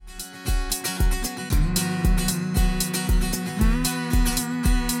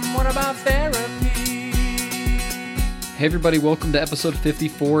Therapy. Hey everybody, welcome to episode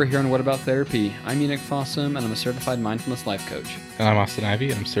 54 here on What About Therapy. I'm Enoch Fossum, and I'm a certified mindfulness life coach. And I'm Austin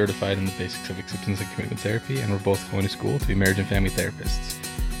Ivy, and I'm certified in the basics of acceptance and commitment therapy, and we're both going to school to be marriage and family therapists.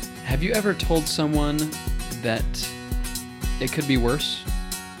 Have you ever told someone that it could be worse?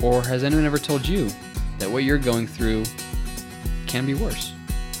 Or has anyone ever told you that what you're going through can be worse?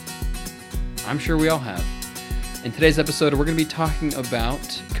 I'm sure we all have. In today's episode, we're going to be talking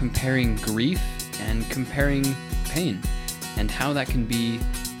about comparing grief and comparing pain and how that can be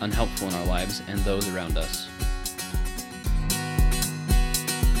unhelpful in our lives and those around us.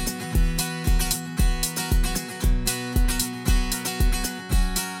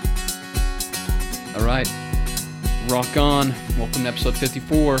 All right, rock on. Welcome to episode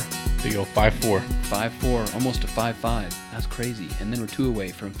 54. Big old 5'4". 5'4", almost a 5'5". That's crazy. And then we're 2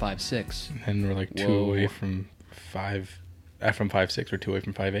 away from 5'6". And we're like 2 away from 5'6", we're 2 away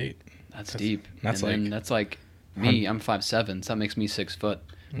from 5'8". That's deep. That's and like... that's like me, I'm 5'7", so that makes me 6 foot,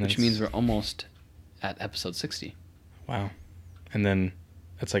 which means we're almost at episode 60. Wow. And then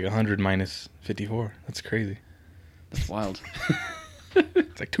that's like 100 minus 54. That's crazy. That's wild.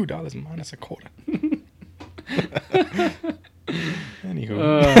 It's like $2 minus a quarter.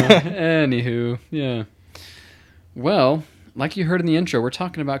 Anywho, yeah. Well, like you heard in the intro, we're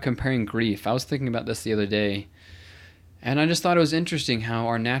talking about comparing grief. I was thinking about this the other day, and I just thought it was interesting how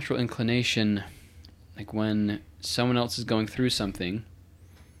our natural inclination, like when someone else is going through something,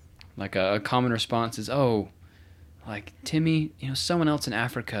 like a common response is, oh, like, Timmy, someone else in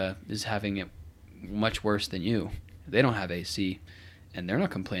Africa is having it much worse than you. They don't have AC, and they're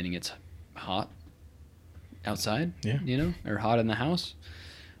not complaining it's hot outside, or hot in the house,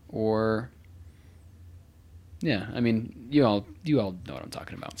 or, yeah, I mean, you all know what I'm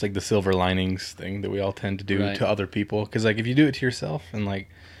talking about. It's like the silver linings thing that we all tend to do Right. to other people. Because, like, if you do it to yourself and, like,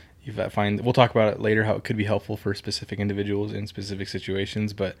 we'll talk about it later, how it could be helpful for specific individuals in specific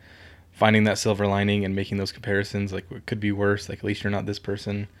situations, but finding that silver lining and making those comparisons, like, it could be worse, like, at least you're not this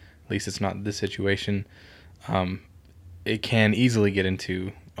person, at least it's not this situation, it can easily get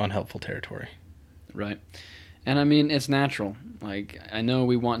into unhelpful territory. Right. And I mean, it's natural. Like, I know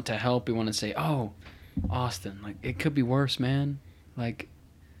we want to help. We want to say, oh, Austin, like, it could be worse, man. Like,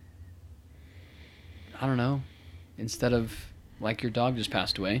 I don't know. Instead of, like, your dog just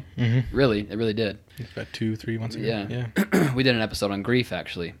passed away. Mm-hmm. Really, it really did. About 2-3 months ago. Yeah. We did an episode on grief,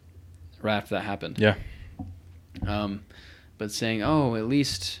 actually, right after that happened. Yeah. But saying, oh, at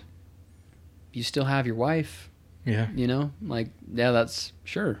least you still have your wife. Yeah. Like, yeah, that's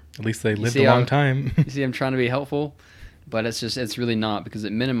sure. At least they lived a long time. You see, I'm trying to be helpful, but it's really not, because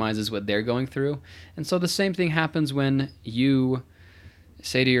it minimizes what they're going through. And so the same thing happens when you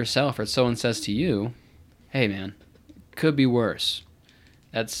say to yourself, or someone says to you, hey, man, could be worse.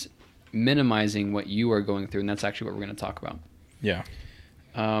 That's minimizing what you are going through, and that's actually what we're going to talk about. Yeah.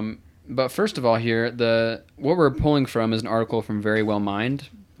 But first of all here, what we're pulling from is an article from Very Well Mind.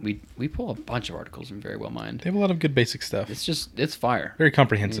 We pull a bunch of articles from Very Well Mind. They have a lot of good basic stuff. It's fire. Very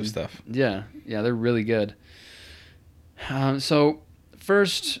comprehensive stuff. Yeah, they're really good. So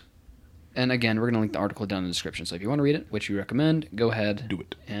first, and again, we're going to link the article down in the description. So if you want to read it, which we recommend, go ahead. Do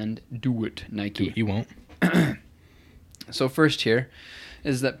it. And do it, Nike. Do it. You won't. So first here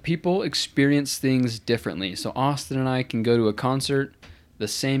is that people experience things differently. So Austin and I can go to a concert, the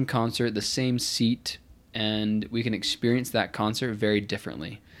same seat, and we can experience that concert very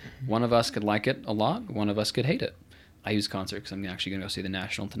differently. One of us could like it a lot. One of us could hate it. I use concert because I'm actually going to go see the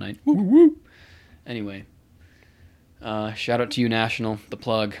National tonight. Woo, woo, woo. Anyway, shout out to you, National, the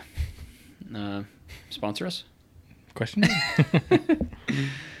plug. Sponsor us? Question?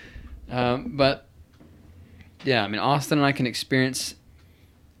 But, yeah, I mean, Austin and I can experience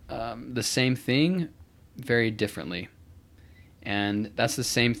the same thing very differently. And that's the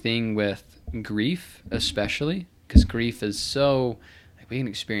same thing with grief, especially, because grief is so... we can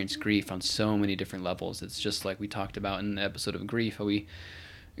experience grief on so many different levels. It's just like we talked about in the episode of grief, how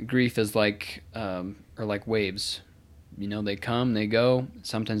grief is like, or like waves. They come, they go.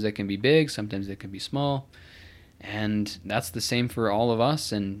 Sometimes they can be big, sometimes they can be small. And that's the same for all of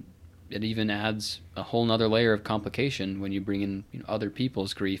us, and it even adds a whole nother layer of complication when you bring in other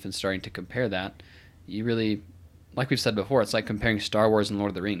people's grief and starting to compare that. You really, like we've said before, it's like comparing Star Wars and Lord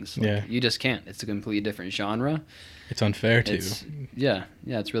of the Rings. Like, you just can't. It's a completely different genre. It's unfair too. It's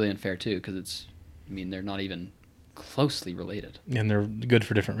really unfair too, because they're not even closely related. And they're good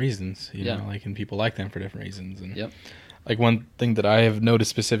for different reasons, you know, and people like them for different reasons. And yep. Like one thing that I have noticed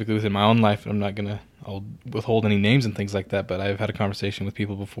specifically within my own life, and I'll withhold any names and things like that, but I've had a conversation with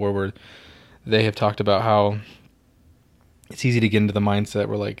people before where they have talked about how it's easy to get into the mindset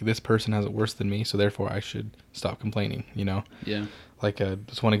where like this person has it worse than me, so therefore I should stop complaining, you know? Yeah. Like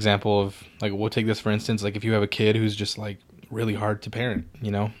just one example of like, we'll take this for instance, like if you have a kid who's just like really hard to parent,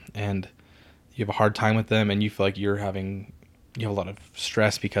 you know, and you have a hard time with them and you feel like you have a lot of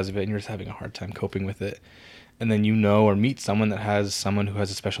stress because of it and you're just having a hard time coping with it. And then you know or meet someone who has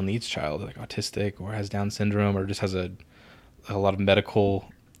a special needs child, like autistic or has Down syndrome or just has a lot of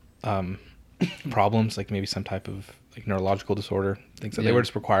medical problems, like maybe some type of like neurological disorder, things that they would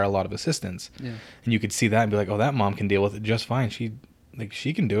just require a lot of assistance. Yeah. And you could see that and be like, oh, that mom can deal with it just fine. She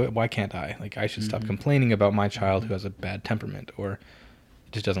can do it. Why can't I? Like, I should stop complaining about my child who has a bad temperament or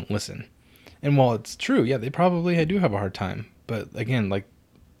just doesn't listen. And while it's true, yeah, they probably do have a hard time. But again, like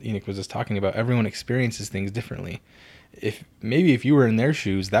Enoch was just talking about, everyone experiences things differently. If you were in their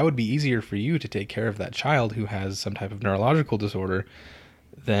shoes, that would be easier for you to take care of that child who has some type of neurological disorder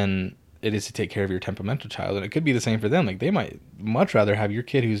than it is to take care of your temperamental child. And it could be the same for them. Like, they might much rather have your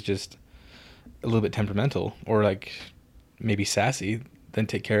kid who's just a little bit temperamental or like maybe sassy than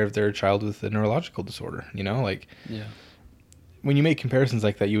take care of their child with a neurological disorder, you know? Like, Yeah. when you make comparisons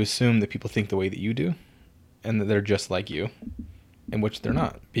like that, you assume that people think the way that you do and that they're just like you, in which they're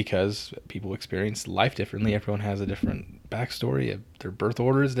not, because people experience life differently. Everyone has a different backstory. Their birth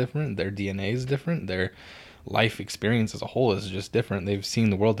order is different. Their DNA is different. Their life experience as a whole is just different. They've seen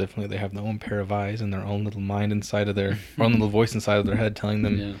the world differently. They have their own pair of eyes and their own little mind inside of their own little voice inside of their head telling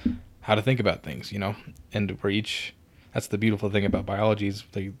them how to think about things, you know? And that's the beautiful thing about biology is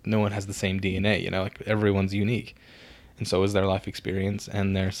like no one has the same DNA, you know? Like, everyone's unique. And so is their life experience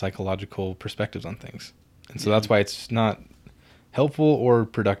and their psychological perspectives on things. And so that's why it's not helpful or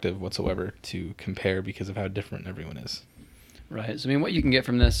productive whatsoever to compare because of how different everyone is. Right. So, I mean, what you can get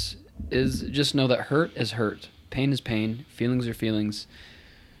from this is just know that hurt is hurt. Pain is pain. Feelings are feelings.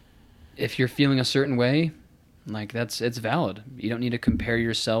 If you're feeling a certain way, like it's valid. You don't need to compare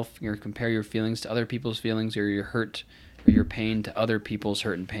yourself or compare your feelings to other people's feelings or your hurt or your pain to other people's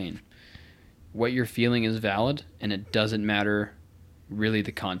hurt and pain. What you're feeling is valid, and it doesn't matter really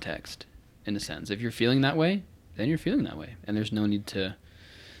the context, in a sense. If you're feeling that way, then you're feeling that way, and there's no need to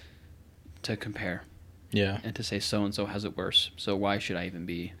compare. Yeah. And to say so-and-so has it worse, so why should I even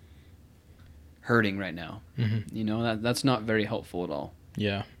be hurting right now? Mm-hmm. You know, that's not very helpful at all.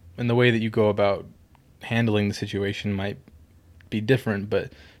 Yeah. And the way that you go about handling the situation might be different,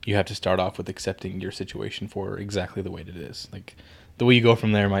 but you have to start off with accepting your situation for exactly the way that it is. Like, the way you go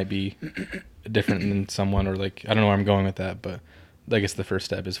from there might be different than someone, or like, I don't know where I'm going with that, but I guess the first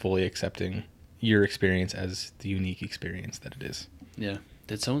step is fully accepting your experience as the unique experience that it is. Yeah.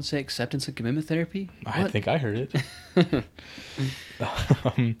 Did someone say acceptance and commitment therapy? What? I think I heard it.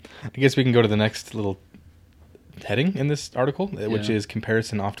 I guess we can go to the next little heading in this article, which is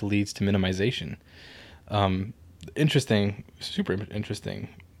comparison often leads to minimization. Super interesting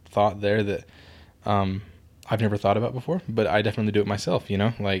thought there that I've never thought about before, but I definitely do it myself, you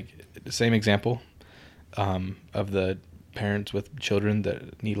know? Like, the same example of the parents with children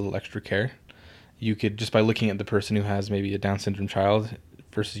that need a little extra care. You could, just by looking at the person who has maybe a Down syndrome child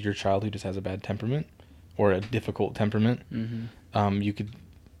versus your child who just has a bad temperament or a difficult temperament, it'd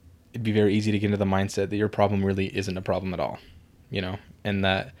be very easy to get into the mindset that your problem really isn't a problem at all, you know? And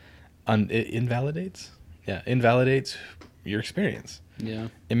that it invalidates your experience. Yeah.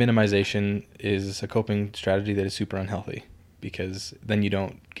 And minimization is a coping strategy that is super unhealthy, because then you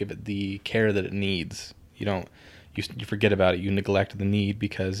don't give it the care that it needs. You forget about it. You neglect the need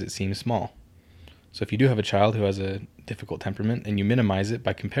because it seems small. So if you do have a child who has a difficult temperament and you minimize it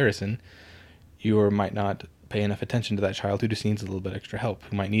by comparison, you might not pay enough attention to that child who just needs a little bit extra help,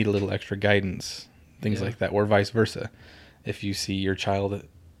 who might need a little extra guidance, things like that, or vice versa. If you see your child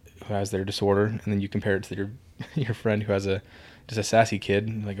who has their disorder and then you compare it to your friend who has just a sassy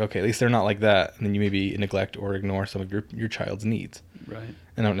kid, like, okay, at least they're not like that, and then you maybe neglect or ignore some of your child's needs. Right. And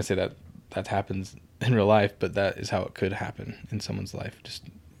I don't want to say that happens in real life, but that is how it could happen in someone's life. Just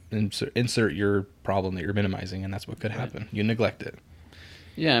insert your problem that you're minimizing, and that's what could happen. You neglect it.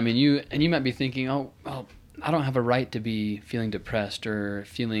 Yeah, I mean, you might be thinking, oh, well, I don't have a right to be feeling depressed or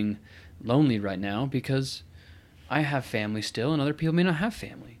feeling lonely right now because I have family still, and other people may not have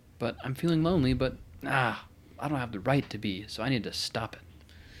family. But I'm feeling lonely, but I don't have the right to be, so I need to stop it.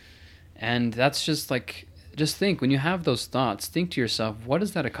 And that's just like, just think, when you have those thoughts, think to yourself, what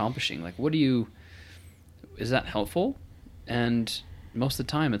is that accomplishing? Like, is that helpful? And most of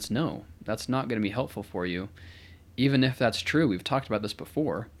the time it's no. That's not going to be helpful for you. Even if that's true, we've talked about this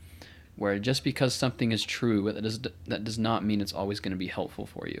before, where just because something is true, that does not mean it's always going to be helpful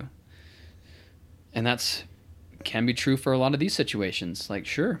for you. And can be true for a lot of these situations. Like,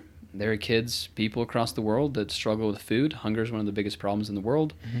 sure, there are kids, people across the world that struggle with food. Hunger is one of the biggest problems in the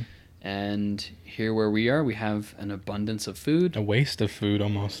world. Mhm. And here where we are, we have an abundance of food. A waste of food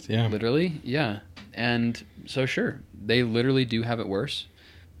almost, yeah. Literally, yeah. And so sure, they literally do have it worse.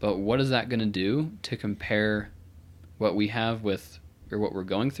 But what is that going to do to compare what we have with, or what we're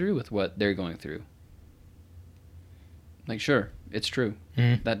going through with what they're going through? Like, sure, it's true.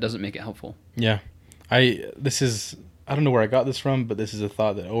 Mhm. That doesn't make it helpful. Yeah. I don't know where I got this from, but this is a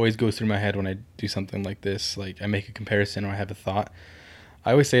thought that always goes through my head when I do something like this. Like, I make a comparison or I have a thought.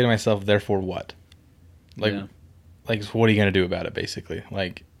 I always say to myself, therefore what? Like, Yeah. like, so what are you going to do about it, basically?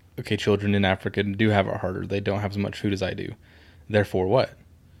 Like, okay, children in Africa do have it harder. They don't have as much food as I do. Therefore what?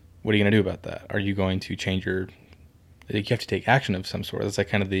 What are you going to do about that? Are you going to change your... You have to take action of some sort. That's like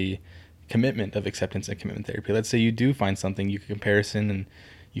kind of the commitment of acceptance and commitment therapy. Let's say you do find something, you can comparison, and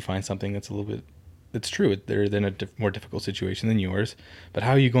you find something that's a little bit... That's true. They're in a more difficult situation than yours. But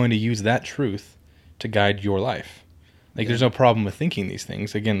how are you going to use that truth to guide your life? Like, there's no problem with thinking these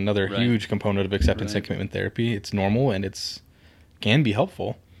things. Again, another Right. huge component of acceptance and commitment therapy. It's normal and can be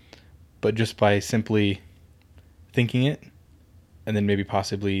helpful. But just by simply thinking it and then maybe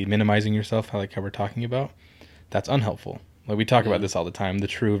possibly minimizing yourself, how we're talking about, that's unhelpful. Like, we talk about this all the time, the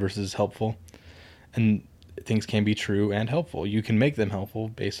true versus helpful. And things can be true and helpful. You can make them helpful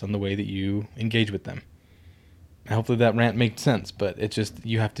based on the way that you engage with them. And hopefully that rant makes sense, but it's just,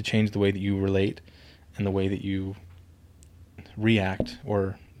 you have to change the way that you relate and the way that you react,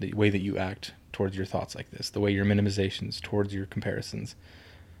 or the way that you act towards your thoughts like this, the way your minimizations towards your comparisons.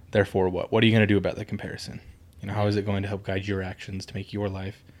 Therefore what? What are you going to do about the comparison? How is it going to help guide your actions to make your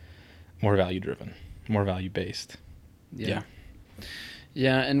life more value-driven, more value-based? Yeah.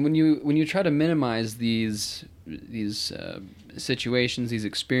 Yeah, and when you try to minimize these situations, these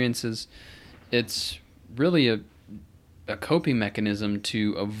experiences, it's really a coping mechanism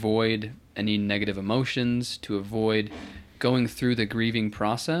to avoid any negative emotions, to avoid going through the grieving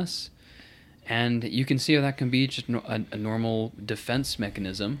process. And you can see how that can be just a normal defense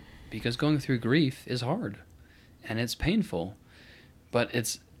mechanism, because going through grief is hard and it's painful, but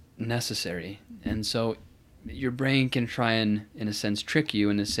it's necessary. And so your brain can try and, in a sense, trick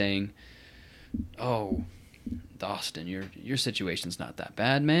you into saying, oh, Austin, your situation's not that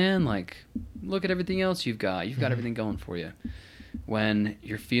bad, man. Like, look at everything else you've got. You've got everything going for you. When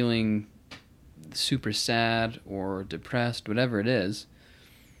you're feeling super sad or depressed, whatever it is,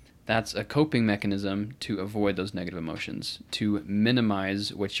 that's a coping mechanism to avoid those negative emotions, to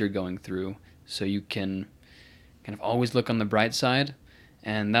minimize what you're going through so you can kind of always look on the bright side.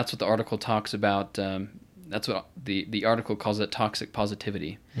 And that's what the article talks about. That's what the article calls it, toxic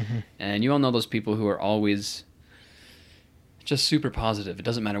positivity. Mm-hmm. And you all know those people who are always just super positive. It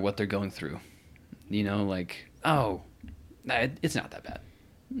doesn't matter what they're going through. Like, oh, it's not that bad.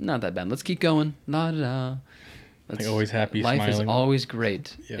 Not that bad. Let's keep going. La da da. Like, always happy, life smiling. is always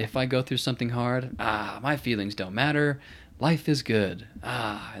great. Yeah. If I go through something hard, my feelings don't matter. Life is good.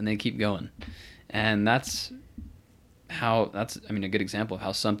 And they keep going. And that's a good example of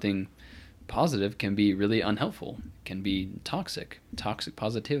how something positive can be really unhelpful, can be toxic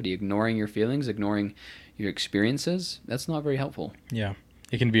positivity, ignoring your feelings, ignoring your experiences. That's not very helpful. Yeah.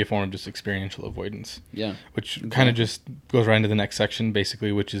 It can be a form of just experiential avoidance. Yeah. Which kind of just goes right into the next section,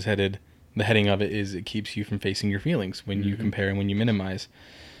 basically, which is the heading of it is, it keeps you from facing your feelings when you compare and when you minimize.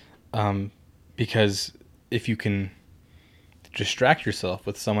 Because if you can distract yourself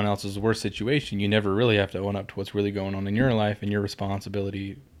with someone else's worst situation, you never really have to own up to what's really going on in your life and your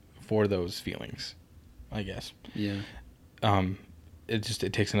responsibility for those feelings, I guess. Yeah.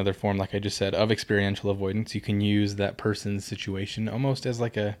 It takes another form, like I just said, of experiential avoidance. You can use that person's situation almost as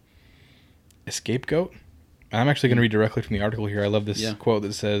like a scapegoat. I'm actually going to read directly from the article here. I love this quote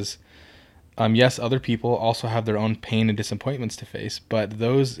that says, yes, other people also have their own pain and disappointments to face, but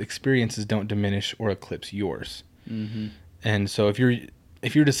those experiences don't diminish or eclipse yours. Mm-hmm. And so if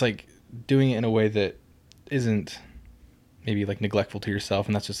you're just like doing it in a way that isn't maybe like neglectful to yourself,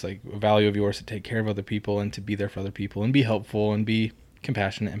 and that's just like a value of yours to take care of other people and to be there for other people and be helpful and be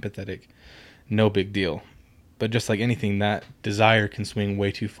compassionate, empathetic, no big deal. But just like anything, that desire can swing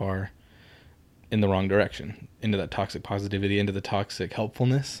way too far in the wrong direction, into that toxic positivity, into the toxic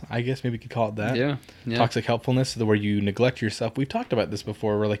helpfulness, I guess maybe you could call it that. Yeah. Toxic helpfulness, where you neglect yourself. We've talked about this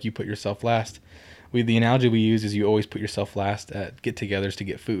before, where like you put yourself last. The analogy we use is you always put yourself last at get-togethers to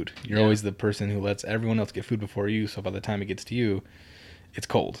get food. You're always the person who lets everyone else get food before you, so by the time it gets to you, it's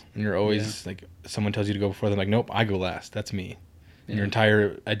cold. And you're always like, someone tells you to go before them, like, nope, I go last. That's me. And your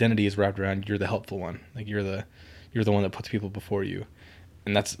entire identity is wrapped around you're the helpful one. Like, you're the one that puts people before you.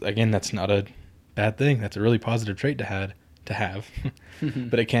 And that's not a bad thing. That's a really positive trait to to have,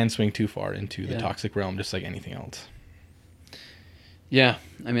 but it can swing too far into the Yeah. toxic realm, just like anything else. Yeah,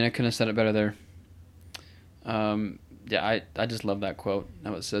 I mean, I couldn't have said it better there. Yeah, I just love that quote.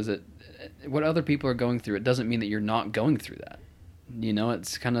 How it says it. What other people are going through, it doesn't mean that you're not going through that. You know,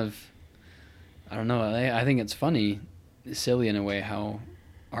 it's kind of, I don't know. I think it's funny, silly in a way, how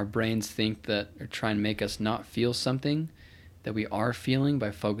our brains think that or try and make us not feel something that we are feeling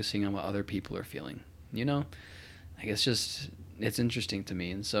by focusing on what other people are feeling. You know, like it's interesting to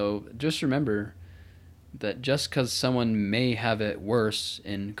me. And so just remember that just because someone may have it worse,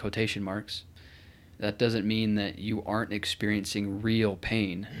 in quotation marks, that doesn't mean that you aren't experiencing real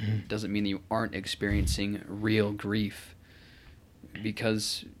pain. It doesn't mean that you aren't experiencing real grief.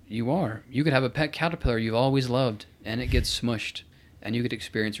 Because you are. You could have a pet caterpillar you've always loved, and it gets smushed, and you could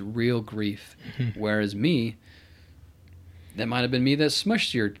experience real grief. Whereas me, that might have been me that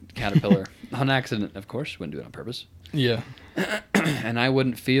smushed your caterpillar on accident, of course. Wouldn't do it on purpose. Yeah. And I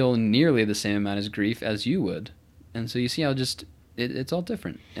wouldn't feel nearly the same amount of grief as you would. And so you see how just it's all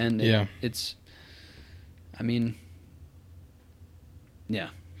different. And it's, I mean, yeah.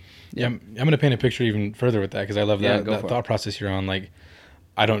 Yeah, I'm going to paint a picture even further with that, because I love that thought it. process you're on. Like,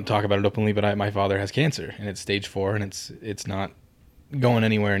 I don't talk about it openly, but my father has cancer, and it's stage 4, and it's not going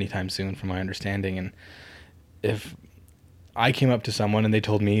anywhere anytime soon, from my understanding. And if I came up to someone and they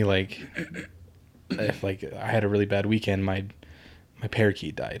told me, like, if like I had a really bad weekend, my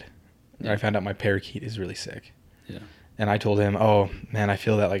parakeet died, or I found out my parakeet is really sick, and I told him, oh man, I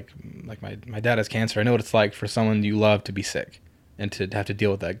feel that like my dad has cancer. I know what it's like for someone you love to be sick and to have to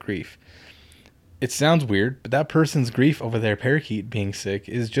deal with that grief. It sounds weird, but that person's grief over their parakeet being sick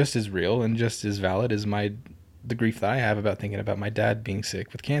is just as real and just as valid as the grief that I have about thinking about my dad being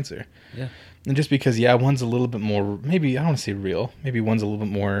sick with cancer. Yeah. And just because, one's a little bit more, maybe, I don't want to say real, maybe one's a little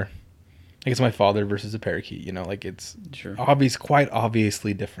bit more, like it's my father versus a parakeet, you know, like it's quite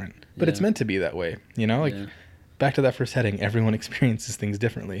obviously different, but it's meant to be that way, you know, like back to that first heading, everyone experiences things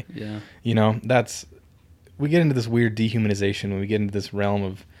differently. Yeah. You know, we get into this weird dehumanization when we get into this realm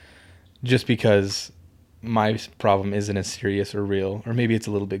of just because my problem isn't as serious or real, or maybe it's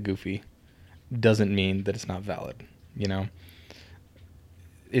a little bit goofy, doesn't mean that it's not valid, you know?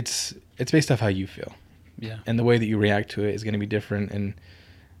 It's based off how you feel. Yeah. And the way that you react to it is going to be different, and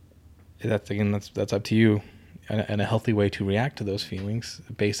that's up to you, and a healthy way to react to those feelings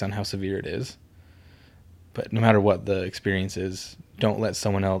based on how severe it is. But no matter what the experience is, don't let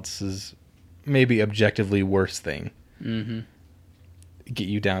someone else's maybe objectively worse thing get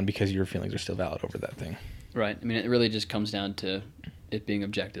you down because your feelings are still valid over that thing. Right. I mean, it really just comes down to it being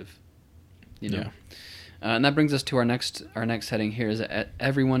objective, you know? Yeah. And that brings us to our next heading here, is that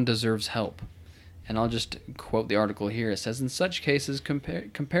everyone deserves help. And I'll just quote the article here. It says, in such cases,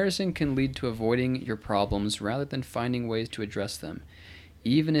 comparison can lead to avoiding your problems rather than finding ways to address them.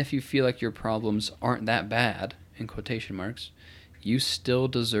 Even if you feel like your problems aren't that bad, in quotation marks, you still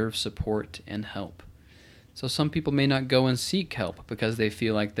deserve support and help. So some people may not go and seek help because they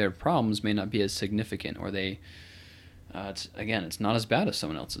feel like their problems may not be as significant, or it's not as bad as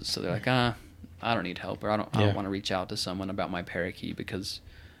someone else's. So they're like, I don't need help, or I don't want to reach out to someone about my parakeet because,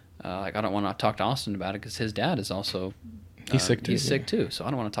 I don't want to talk to Austin about it because his dad is also he's sick too. He's sick too, so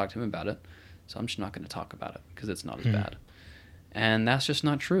I don't want to talk to him about it. So I'm just not going to talk about it because it's not as bad. And that's just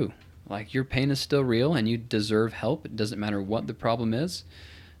not true. Like, your pain is still real, and you deserve help. It doesn't matter what the problem is.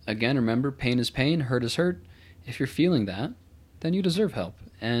 Again, remember, pain is pain, hurt is hurt. If you're feeling that, then you deserve help.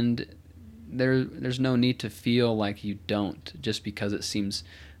 And there's no need to feel like you don't just because it seems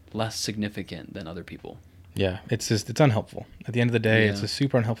less significant than other people. Yeah, it's unhelpful. At the end of the day, it's just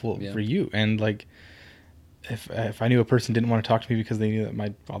super unhelpful for you. And like, if I knew a person didn't want to talk to me because they knew that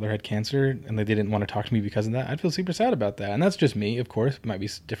my father had cancer and they didn't want to talk to me because of that, I'd feel super sad about that. And that's just me, of course. It might be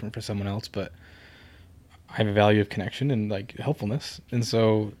different for someone else, but I have a value of connection and like helpfulness. And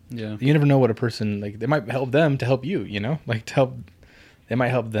so you never know what a person, like, they might help them to help you, you know, like they might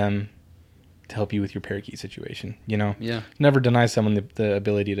help them to help you with your parakeet situation, you know? Yeah. Never deny someone the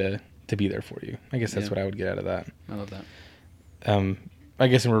ability to be there for you. I guess that's what I would get out of that. I love that. I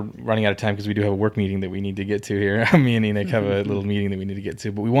guess we're running out of time because we do have a work meeting that we need to get to here. Me and Enoch have a little meeting that we need to get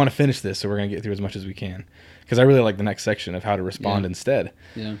to, but we want to finish this, so we're going to get through as much as we can. Because I really like the next section of how to respond instead.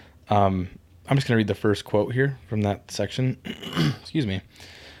 Yeah. I'm just going to read the first quote here from that section. Excuse me.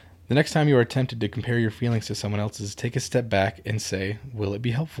 The next time you are tempted to compare your feelings to someone else's, take a step back and say, will it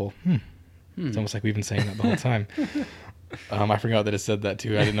be helpful? It's almost like we've been saying that the whole time. I forgot that it said that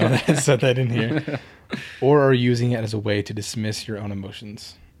too. I didn't know that it said that in here. Or are using it as a way to dismiss your own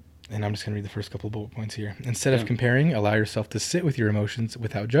emotions. And I'm just going to read the first couple of bullet points here. Instead of comparing, allow yourself to sit with your emotions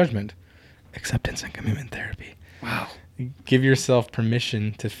without judgment. Acceptance and commitment therapy. Wow. Give yourself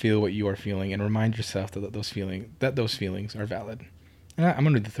permission to feel what you are feeling, and remind yourself that those feelings are valid. And I'm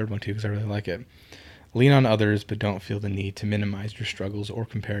gonna read the third one too because I really like it. Lean on others, but don't feel the need to minimize your struggles or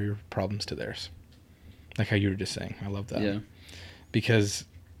compare your problems to theirs. Like how you were just saying. I love that. Yeah. Because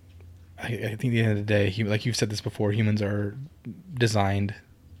I think at the end of the day, like you've said this before, humans are designed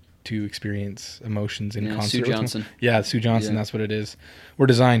to experience emotions in concert. Sue Johnson. Sue Johnson, that's what it is. We're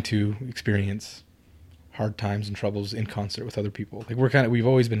designed to experience hard times and troubles in concert with other people. Like we've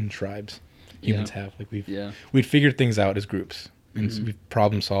always been in tribes. Humans have. Like we've figured things out as groups. And so we've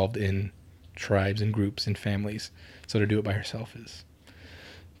problem solved in tribes and groups and families. So to do it by yourself is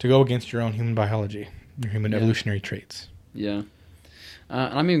to go against your own human biology, your human evolutionary traits. Yeah.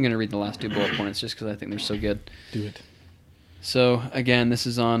 And I'm even going to read the last 2 bullet points just because I think they're so good. Do it. So, again, this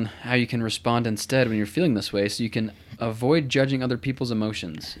is on how you can respond instead when you're feeling this way, so you can avoid judging other people's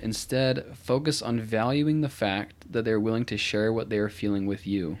emotions. Instead, focus on valuing the fact that they're willing to share what they are feeling with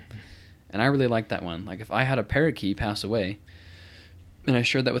you. And I really like that one. Like, if I had a parakeet pass away, and I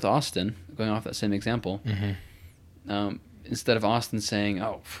shared that with Austin, going off that same example, instead of Austin saying,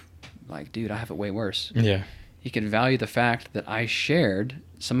 oh, like, dude, I have it way worse. Yeah. He could value the fact that I shared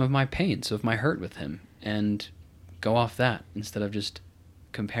some of my pain, some of my hurt with him, and go off that instead of just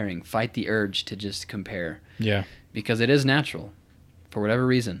comparing. Fight the urge to just compare. Yeah. Because it is natural. For whatever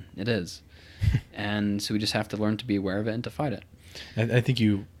reason, it is. And so we just have to learn to be aware of it and to fight it. I think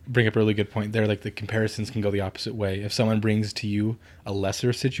you bring up a really good point there. Like the comparisons can go the opposite way. If someone brings to you a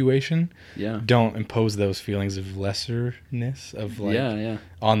lesser situation, don't impose those feelings of lesserness of like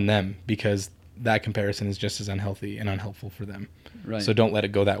on them, because that comparison is just as unhealthy and unhelpful for them. Right. So don't let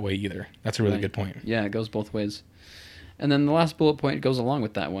it go that way either. That's a really good point. Yeah, it goes both ways. And then the last bullet point goes along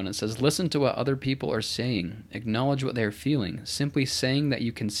with that one. It says, listen to what other people are saying. Acknowledge what they are feeling. Simply saying that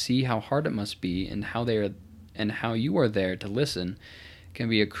you can see how hard it must be and how you are there to listen can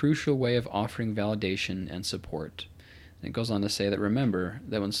be a crucial way of offering validation and support. And it goes on to say that remember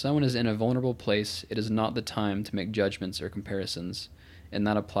that when someone is in a vulnerable place, it is not the time to make judgments or comparisons, and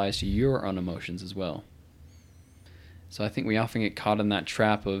that applies to your own emotions as well. So I think we often get caught in that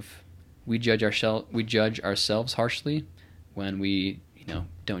trap of we judge ourselves harshly when we,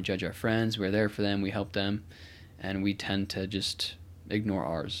 don't judge our friends. We're there for them. We help them, and we tend to just ignore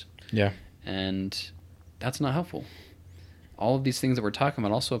ours. Yeah. And that's not helpful. All of these things that we're talking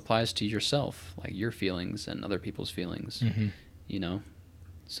about also applies to yourself, like your feelings and other people's feelings.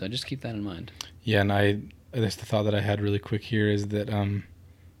 So just keep that in mind. Yeah, and that's the thought that I had really quick here is that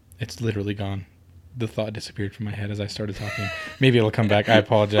it's literally gone. The thought disappeared from my head as I started talking. Maybe it'll come back. I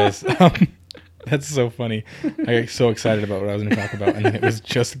apologize. That's so funny. I got so excited about what I was going to talk about, and then it was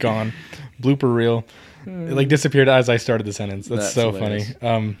just gone. Blooper reel. It disappeared as I started the sentence. That's so hilarious.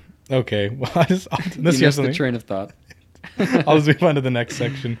 Funny. Okay. Well, you missed the train of thought. I'll just move on to the next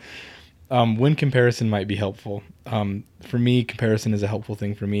section. When comparison might be helpful. For me, comparison is a helpful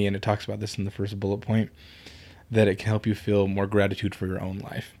thing for me, and it talks about this in the first bullet point, that it can help you feel more gratitude for your own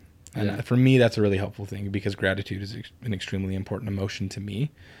life. And for me, that's a really helpful thing because gratitude is an extremely important emotion to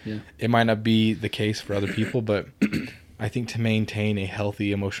me. Yeah. It might not be the case for other people, but I think to maintain a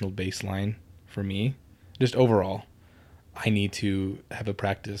healthy emotional baseline for me, just overall, I need to have a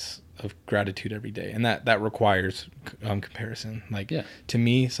practice of gratitude every day. And that requires comparison. To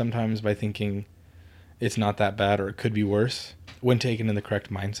me, sometimes by thinking it's not that bad or it could be worse, when taken in the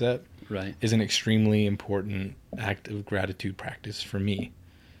correct mindset, is an extremely important act of gratitude practice for me.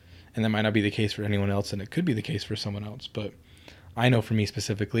 And that might not be the case for anyone else, and it could be the case for someone else. But I know for me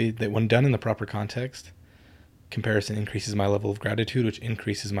specifically that when done in the proper context, comparison increases my level of gratitude, which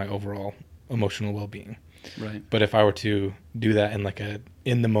increases my overall emotional well-being. Right. But if I were to do that in a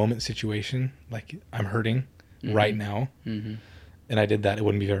in-the-moment situation, like I'm hurting right now, and I did that, it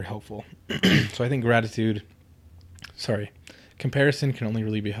wouldn't be very helpful. So I think comparison can only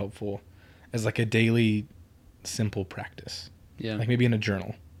really be helpful as a daily, simple practice. Yeah. Like maybe in a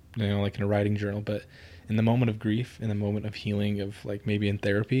journal. Like in a writing journal, but in the moment of grief, in the moment of healing, of maybe in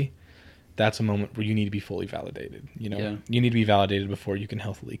therapy, that's a moment where you need to be fully validated. You need to be validated before you can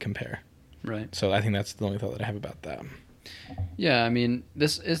healthily compare. Right. So I think that's the only thought that I have about that. Yeah, I mean,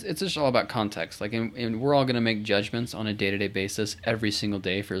 it's just all about context. And we're all going to make judgments on a day-to-day basis every single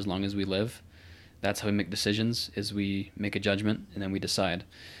day for as long as we live. That's how we make decisions, is we make a judgment and then we decide.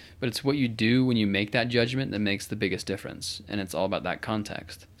 But it's what you do when you make that judgment that makes the biggest difference. And it's all about that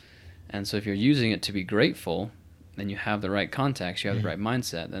context. And so if you're using it to be grateful, and you have the right context, you have the right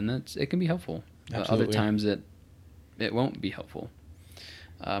mindset, then it can be helpful. Other times it won't be helpful.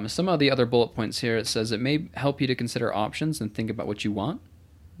 Some of the other bullet points here, it says it may help you to consider options and think about what you want,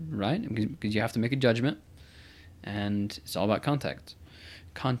 right? Because you have to make a judgment. And it's all about context.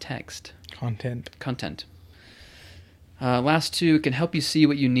 Content. Content. Last two, it can help you see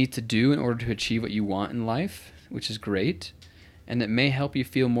what you need to do in order to achieve what you want in life, which is great. And it may help you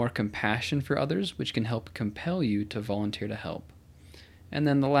feel more compassion for others, which can help compel you to volunteer to help. And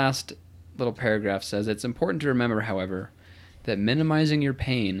then the last little paragraph says, it's important to remember, however, that minimizing your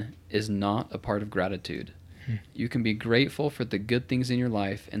pain is not a part of gratitude. You can be grateful for the good things in your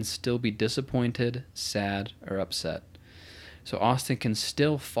life and still be disappointed, sad, or upset. So Austin can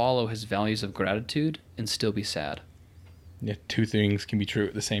still follow his values of gratitude and still be sad. Yeah, two things can be true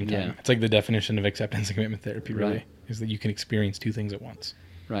at the same time. Yeah. It's like the definition of acceptance and commitment therapy, really, Right. is that you can experience two things at once.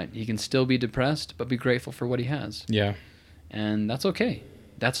 Right. He can still be depressed, but be grateful for what he has. Yeah. And that's okay.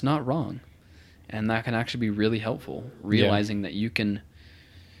 That's not wrong. And that can actually be really helpful, realizing that you can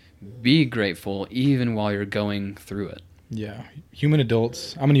be grateful even while you're going through it. Yeah. Human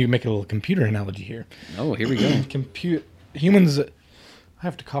adults, I'm going to make a little computer analogy here. Oh, here we go. Humans, I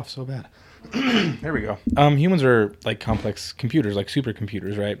have to cough so bad. There we go. Humans are like complex computers, like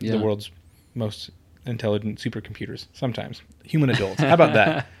supercomputers, right? Yeah. The world's most intelligent supercomputers, sometimes. Human adults. How about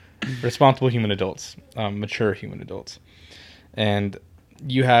that? Responsible human adults, mature human adults. And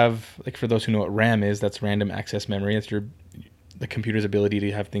you have, like, for those who know what RAM is, that's random access memory. It's the computer's ability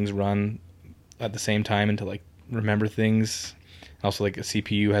to have things run at the same time and to, like, remember things. Also, like, a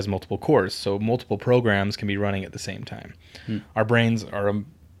CPU has multiple cores, so multiple programs can be running at the same time. Our brains are a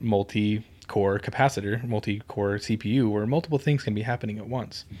multi-core capacitor, multi-core CPU, where multiple things can be happening at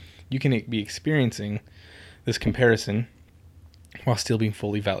once. You can be experiencing this comparison while still being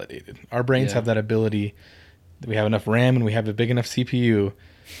fully validated. Our brains have that ability. We have enough RAM and we have a big enough CPU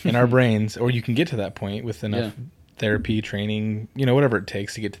in our brains, or you can get to that point with enough therapy, training, whatever it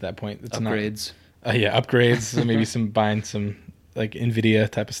takes to get to that point. It's Upgrades. Upgrades. So maybe buying some like NVIDIA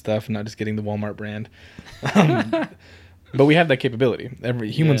type of stuff, not just getting the Walmart brand. But we have that capability.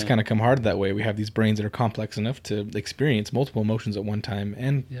 Humans kind of come hard that way. We have these brains that are complex enough to experience multiple emotions at one time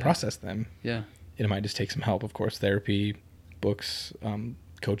and process them. Yeah. It might just take some help, of course, therapy, books,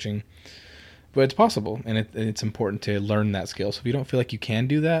 coaching. But it's possible, and it's important to learn that skill. So if you don't feel like you can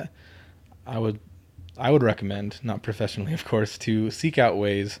do that, I would recommend, not professionally, of course, to seek out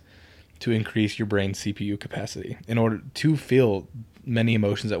ways to increase your brain's CPU capacity in order to feel many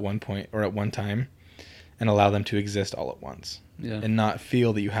emotions at one point or at one time and allow them to exist all at once. Yeah. And not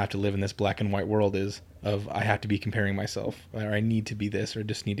feel that you have to live in this black and white world of I have to be comparing myself, or I need to be this, or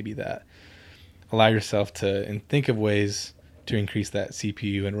just need to be that. Allow yourself to and think of ways to increase that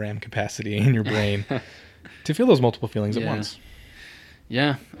CPU and RAM capacity in your brain to feel those multiple feelings at once.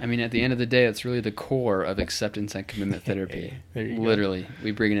 Yeah. I mean, at the end of the day, it's really the core of acceptance and commitment therapy. There you go. Literally.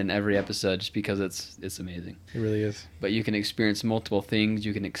 We bring it in every episode just because it's amazing. It really is. But you can experience multiple things.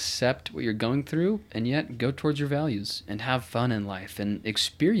 You can accept what you're going through and yet go towards your values and have fun in life and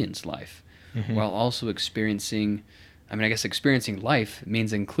experience life while also experiencing, experiencing life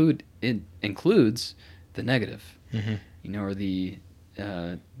means it includes the negative, or the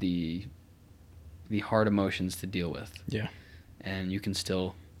hard emotions to deal with. Yeah. And you can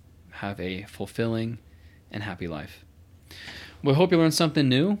still have a fulfilling and happy life. We hope you learned something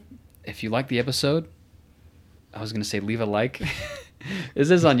new. If you like the episode, I was going to say leave a like. This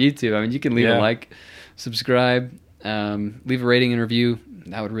is on YouTube. I mean, you can leave a like, subscribe, leave a rating and review.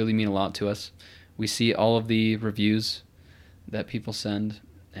 That would really mean a lot to us. We see all of the reviews that people send,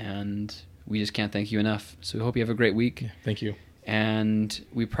 and we just can't thank you enough. So we hope you have a great week. Yeah, thank you. And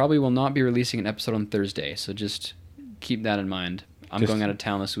we probably will not be releasing an episode on Thursday, so just keep that in mind. I'm going out of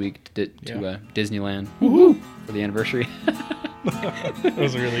town this week to Disneyland for the anniversary. That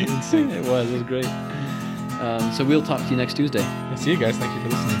was really insane. It was great. So we'll talk to you next Tuesday. See you guys. Thank you for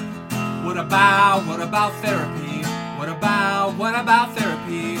listening. What about therapy? What about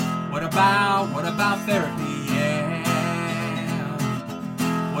therapy? What about therapy? Yeah.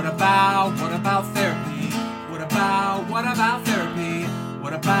 What about therapy? What about therapy?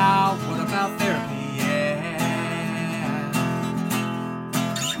 What about therapy? Yeah.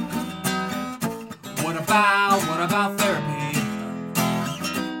 What about therapy?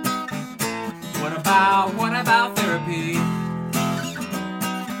 What about therapy?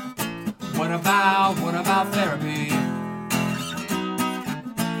 What about therapy?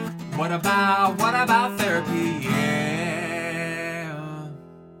 What about therapy? Yeah.